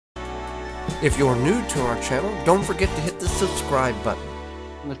If you're new to our channel, don't forget to hit the subscribe button.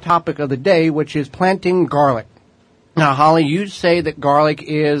 The topic of the day, which is planting garlic. Now, Holly, you say that garlic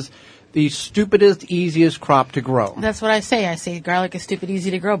is the stupidest, easiest crop to grow. That's what I say. I say garlic is stupid, easy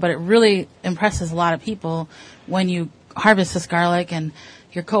to grow, but it really impresses a lot of people when you harvest this garlic and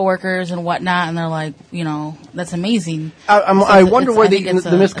your coworkers and whatnot, and they're like, you know, that's amazing. I wonder where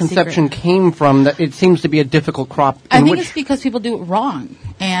the misconception came from, that it seems to be a difficult crop. I think it's because people do it wrong,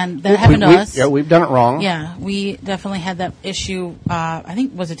 and that happened to us. Yeah, we've done it wrong. Yeah, we definitely had that issue, I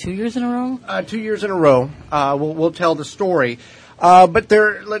think, was it 2 years in a row? 2 years in a row. We'll tell the story. But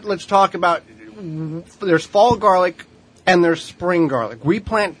let's talk about, there's fall garlic and there's spring garlic. We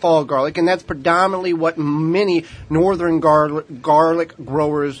plant fall garlic, and that's predominantly what many northern garlic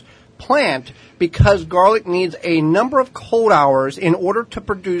growers plant, because garlic needs a number of cold hours in order to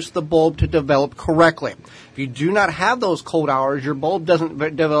produce the bulb to develop correctly. If you do not have those cold hours, your bulb doesn't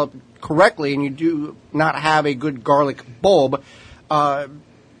develop correctly, and you do not have a good garlic bulb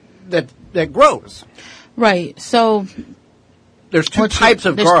that grows. Right. So there's two types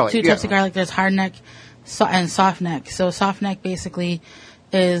of garlic. Two types of garlic. There's hard neck and soft neck. So soft neck basically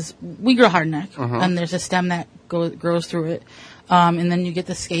is, we grow hard neck, and there's a stem that grows through it, and then you get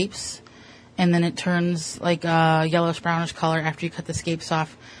the scapes, and then it turns like a yellowish brownish color after you cut the scapes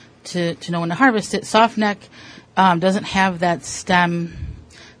off to know when to harvest it. Soft neck doesn't have that stem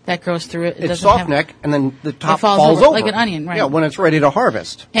that grows through it. It's soft neck, and then the top falls over like an onion, right? Yeah, when it's ready to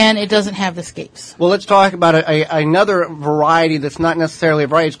harvest. And it doesn't have the scapes. Well, let's talk about another variety that's not necessarily a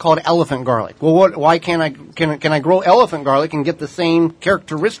variety. It's called elephant garlic. Well, why can't I grow elephant garlic and get the same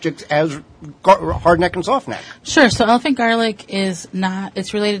characteristics as hard neck and soft neck? Sure. So elephant garlic is not.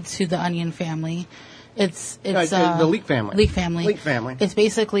 It's related to the onion family. It's the leek family. Leek family. Leek family. It's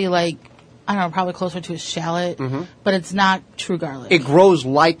basically like, I don't know, probably closer to a shallot, but it's not true garlic. It grows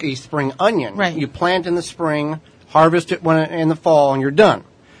like a spring onion. Right. You plant in the spring, harvest it in the fall, and you're done.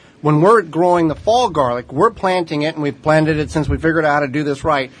 When we're growing the fall garlic, we're planting it, and we've planted it since we figured out how to do this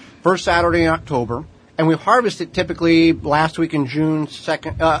right, first Saturday in October, and we harvest it typically last week in June,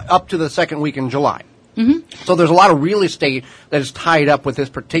 up to the second week in July. So there's a lot of real estate that is tied up with this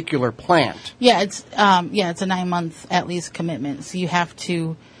particular plant. Yeah, it's a 9-month at least commitment, so you have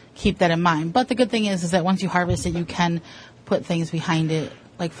to keep that in mind. But the good thing is that once you harvest it, you can put things behind it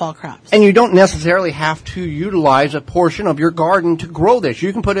like fall crops. And you don't necessarily have to utilize a portion of your garden to grow this.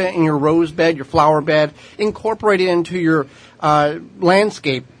 You can put it in your rose bed, your flower bed, incorporate it into your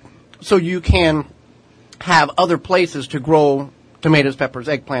landscape, so you can have other places to grow tomatoes, peppers,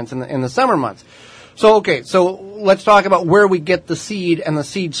 eggplants in the summer months. So let's talk about where we get the seed and the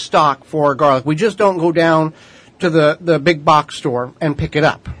seed stock for our garlic. We just don't go down to the big box store and pick it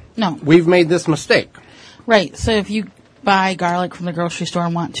up. No. We've made this mistake. Right. So if you buy garlic from the grocery store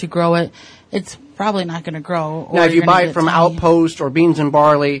and want to grow it, it's probably not going to grow. Now, if you buy it from Outpost or Beans and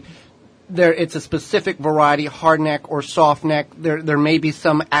Barley, it's a specific variety, hard neck or soft neck. There may be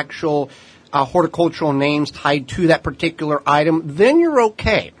some actual horticultural names tied to that particular item. Then you're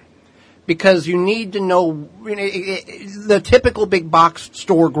okay, because you need to know, the typical big box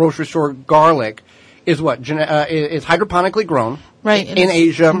store, grocery store garlic is what? Is hydroponically grown. Right. In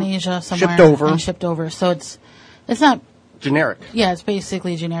Asia, somewhere. Shipped over. So it's not generic. Yeah, it's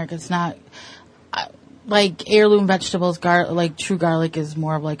basically generic. It's not like heirloom vegetables. Like true garlic is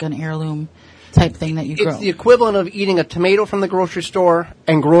more of like an heirloom type thing that you grow. It's the equivalent of eating a tomato from the grocery store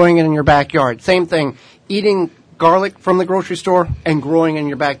and growing it in your backyard. Same thing. Eating garlic from the grocery store and growing it in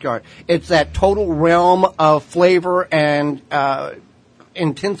your backyard. It's that total realm of flavor and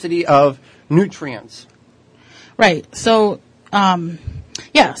intensity of nutrients. Right. So, that's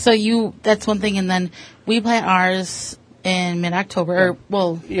one thing. And then we plant ours in mid-October.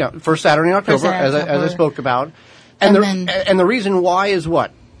 First Saturday in October, as I spoke about. And the reason why is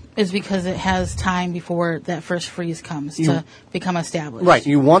what? Is because it has time before that first freeze comes to become established. Right.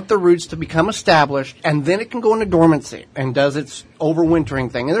 You want the roots to become established, and then it can go into dormancy and does its overwintering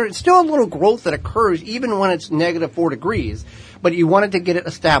thing. And there's still a little growth that occurs even when it's -4 degrees, but you wanted to get it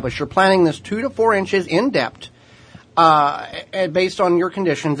established. You're planting this 2 to 4 inches in depth, based on your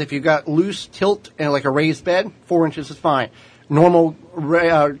conditions. If you've got loose tilt and like a raised bed, 4 inches is fine. Normal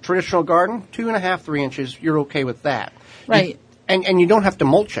traditional garden, 2.5, 3 inches, you're okay with that. Right. And you don't have to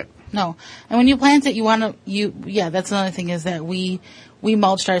mulch it. No. And when you plant it, that's another thing, is that we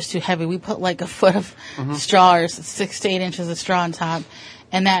mulched ours too heavy. We put like a foot of straw, or 6 to 8 inches of straw on top,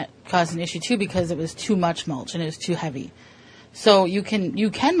 and that caused an issue too, because it was too much mulch and it was too heavy. So you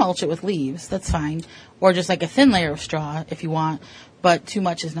can mulch it with leaves, that's fine, or just like a thin layer of straw if you want, but too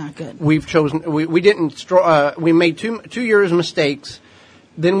much is not good. We've chosen, we didn't straw, we made two years mistakes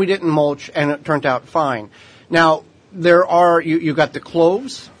Then we didn't mulch, and it turned out fine. Now, there are, you got the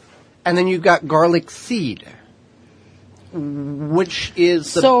cloves, and then you've got garlic seed. Which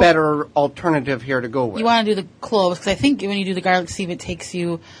is the better alternative here to go with? You want to do the cloves, because I think when you do the garlic seed, it takes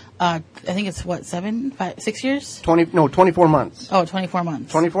you, I think it's 6 years? 24 months. Oh, 24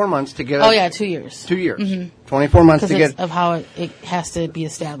 months. 24 months to get 2 years. 2 years. Mm-hmm. 24 months to get... of how it has to be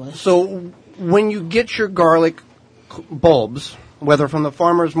established. So when you get your garlic bulbs, whether from the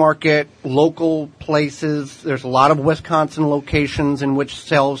farmer's market, local places, there's a lot of Wisconsin locations in which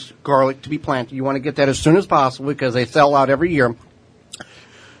sells garlic to be planted. You want to get that as soon as possible because they sell out every year.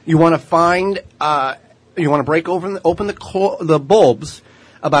 You want to find, you want to break open the bulbs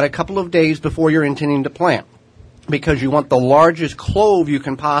about a couple of days before you're intending to plant, because you want the largest clove you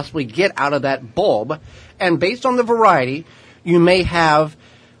can possibly get out of that bulb. And based on the variety, you may have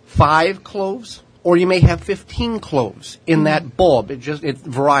 5 cloves, or you may have 15 cloves in that bulb. It's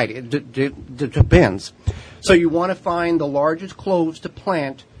variety. It depends. So you want to find the largest cloves to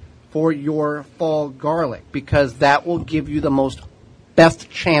plant for your fall garlic, because that will give you the best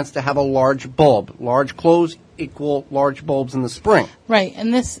chance to have a large bulb. Large cloves equal large bulbs in the spring. Right,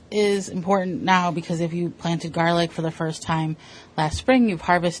 and this is important now because if you planted garlic for the first time last spring, you've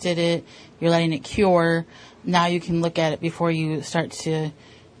harvested it, you're letting it cure. Now you can look at it before you start to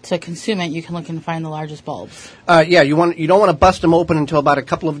consume it. You can look and find the largest bulbs. Yeah, you don't want to bust them open until about a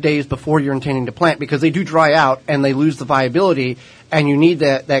couple of days before you're intending to plant, because they do dry out and they lose the viability, and you need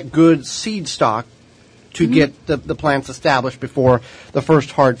that good seed stock to get the plants established before the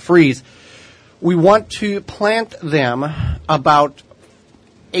first hard freeze. We want to plant them about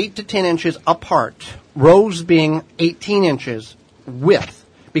 8 to 10 inches apart, rows being 18 inches width,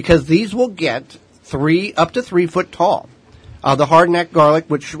 because these will get up to 3 foot tall. The hardneck garlic,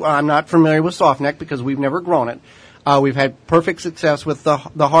 which I'm not familiar with softneck because we've never grown it. We've had perfect success with the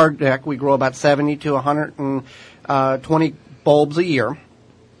hardneck. We grow about 70 to 120 bulbs a year.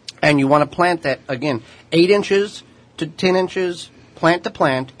 And you want to plant that, again, 8 inches to 10 inches, plant to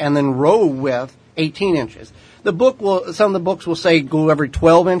plant, and then row with 18 inches. Some of the books will say go every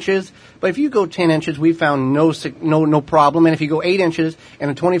 12 inches, but if you go 10 inches, we found no problem. And if you go 8 inches in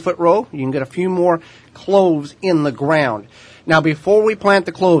a 20-foot row, you can get a few more cloves in the ground. Now, before we plant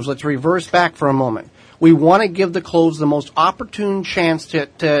the cloves, let's reverse back for a moment. We want to give the cloves the most opportune chance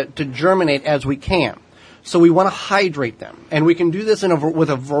to germinate as we can. So we want to hydrate them, and we can do this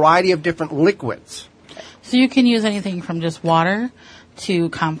with a variety of different liquids. So you can use anything from just water to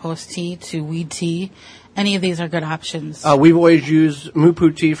compost tea to weed tea. Any of these are good options. We've always used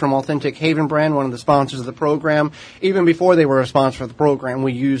Moo Tea from Authentic Haven Brand, one of the sponsors of the program. Even before they were a sponsor of the program,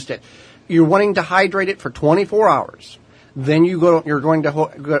 we used it. You're wanting to hydrate it for 24 hours. Then you're going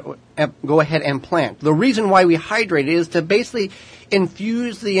to go ahead and plant. The reason why we hydrate it is to basically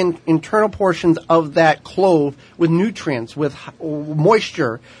infuse the internal portions of that clove with nutrients, with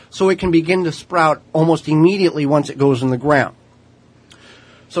moisture, so it can begin to sprout almost immediately once it goes in the ground.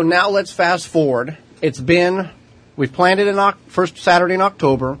 So now let's fast forward. We've planted it first Saturday in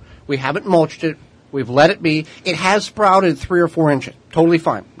October. We haven't mulched it. We've let it be. It has sprouted 3 or 4 inches. Totally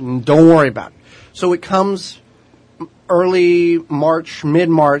fine. Don't worry about it. So it comes early March,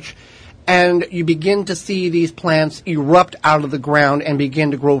 mid-March, and you begin to see these plants erupt out of the ground and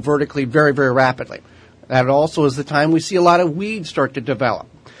begin to grow vertically very, very rapidly. That also is the time we see a lot of weeds start to develop.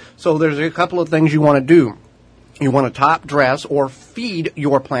 So there's a couple of things you want to do. You want to top dress or feed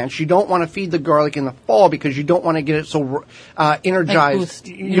your plants. You don't want to feed the garlic in the fall because you don't want to get it so energized.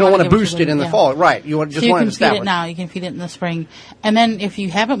 You don't want to boost it in the fall, right? You want to feed it now. You can feed it in the spring, and then if you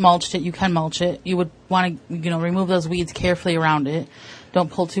haven't mulched it, you can mulch it. You would want to remove those weeds carefully around it.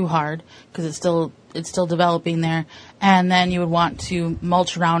 Don't pull too hard because it's still developing there. And then you would want to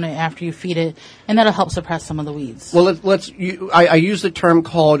mulch around it after you feed it, and that'll help suppress some of the weeds. Well, I use the term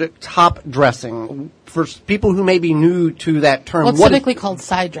called top dressing. For people who may be new to that term, well, it's typically called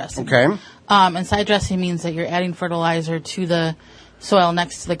side dressing. Okay. And side dressing means that you're adding fertilizer to the soil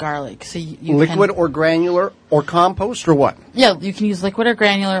next to the garlic. So you liquid or granular or compost or what? Yeah, you can use liquid or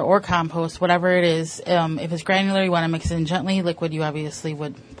granular or compost, whatever it is. If it's granular, you want to mix it in gently. Liquid, you obviously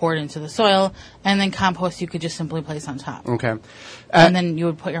would pour it into the soil. And then compost, you could just simply place on top. Okay. And then you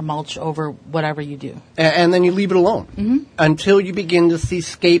would put your mulch over whatever you do. And then you leave it alone until you begin to see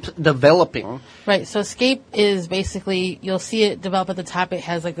scapes developing. Right. So scape is basically, you'll see it develop at the top. It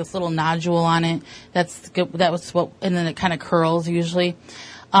has like this little nodule on it. And then it kind of curls usually.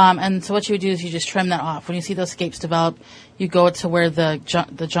 And so what you would do is you just trim that off. When you see those scapes develop, you go to where the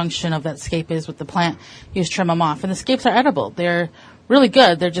junction of that scape is with the plant. You just trim them off. And the scapes are edible. They're really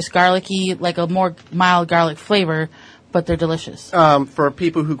good. They're just garlicky, like a more mild garlic flavor, but they're delicious. For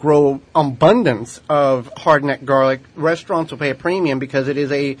people who grow abundance of hardneck garlic, restaurants will pay a premium because it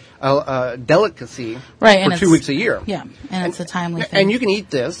is a delicacy Right, for and 2 weeks a year. Yeah, and it's a timely thing. And you can eat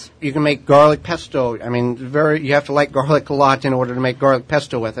this. You can make garlic pesto. I mean, you have to like garlic a lot in order to make garlic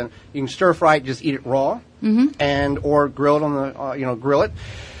pesto with it. You can stir fry it, just eat it raw, and or grill it on the grill it.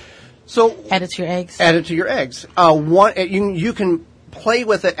 So Add it to your eggs. Add it to your eggs. You can play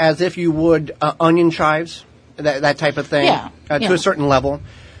with it as if you would onion chives. That type of thing, to a certain level.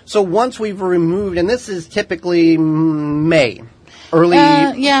 So once we've removed, and this is typically May, early,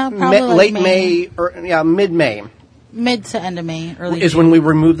 late May, or mid-May. Mid to end of May, early is June. When we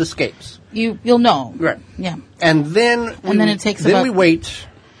remove the scapes. You'll know, right? Yeah, and then it takes. Then we wait.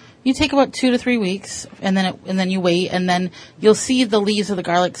 You take about 2 to 3 weeks, and then you wait, and then you'll see the leaves of the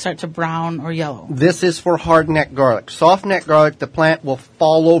garlic start to brown or yellow. This is for hard neck garlic. Soft neck garlic, the plant will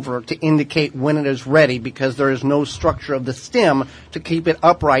fall over to indicate when it is ready because there is no structure of the stem to keep it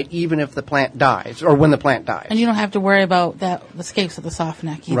upright even if the plant dies or when the plant dies. And you don't have to worry about the scapes of the soft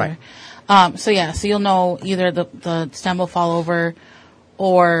neck either. Right. So you'll know either the stem will fall over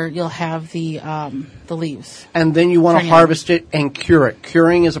or you'll have the leaves. And then you want to harvest it and cure it.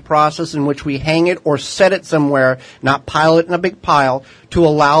 Curing is a process in which we hang it or set it somewhere, not pile it in a big pile, to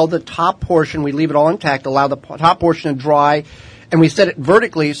allow the top portion, we leave it all intact, allow the top portion to dry, and we set it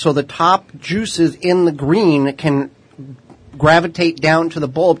vertically so the top juices in the green can gravitate down to the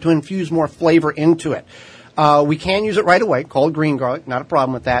bulb to infuse more flavor into it. We can use it right away, called green garlic, not a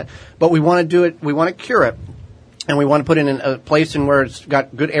problem with that, but we want to cure it. And we want to put it in a place where it's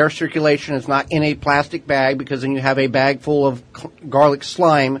got good air circulation. It's not in a plastic bag because then you have a bag full of garlic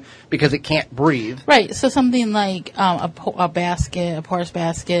slime because it can't breathe. Right. So something like a basket, a porous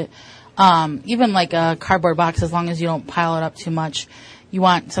basket, even like a cardboard box, as long as you don't pile it up too much. You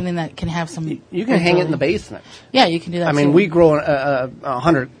want something that can have some... You can hang it in the basement. Yeah, you can do that I mean, we grow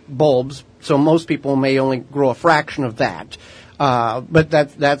 100 bulbs, so most people may only grow a fraction of that. But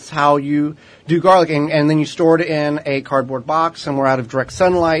that's how you do garlic, and then you store it in a cardboard box somewhere out of direct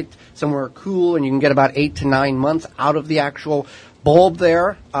sunlight, somewhere cool, and you can get about 8 to 9 months out of the actual bulb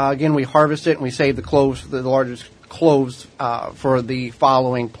there. Again, we harvest it and we save the cloves, the largest cloves, for the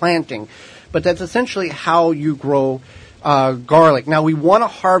following planting. But that's essentially how you grow garlic. Now, we want to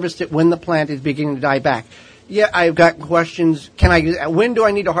harvest it when the plant is beginning to die back. Yeah, I've got questions. When do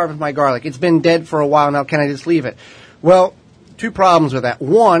I need to harvest my garlic? It's been dead for a while now. Can I just leave it? Well, 2 problems with that.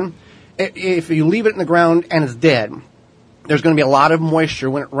 One, if you leave it in the ground and it's dead, there's going to be a lot of moisture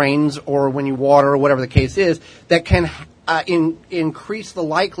when it rains or when you water or whatever the case is that can increase the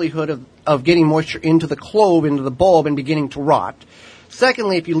likelihood of getting moisture into the clove, into the bulb, and beginning to rot.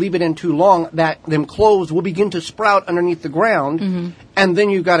 Secondly, if you leave it in too long, them cloves will begin to sprout underneath the ground, and then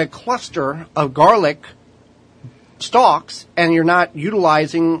you've got a cluster of garlic stalks, and you're not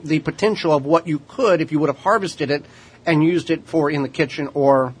utilizing the potential of what you could if you would have harvested it and used it for in the kitchen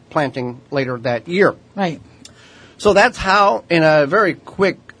or planting later that year. Right. So that's how, in a very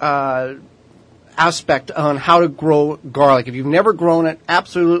quick aspect on how to grow garlic. If you've never grown it,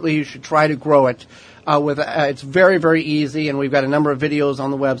 absolutely you should try to grow it. It's very, very easy, and we've got a number of videos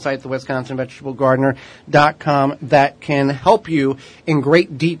on the website, the WisconsinVegetableGardener.com, that can help you in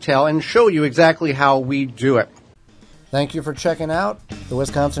great detail and show you exactly how we do it. Thank you for checking out the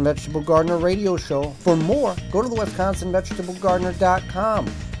Wisconsin Vegetable Gardener radio show. For more, go to the WisconsinVegetableGardener.com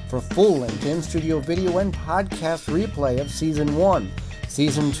for full-length in-studio video and podcast replay of Season 1.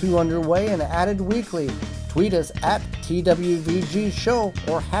 Season 2 underway and added weekly. Tweet us at TWVG Show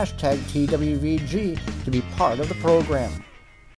or hashtag TWVG to be part of the program.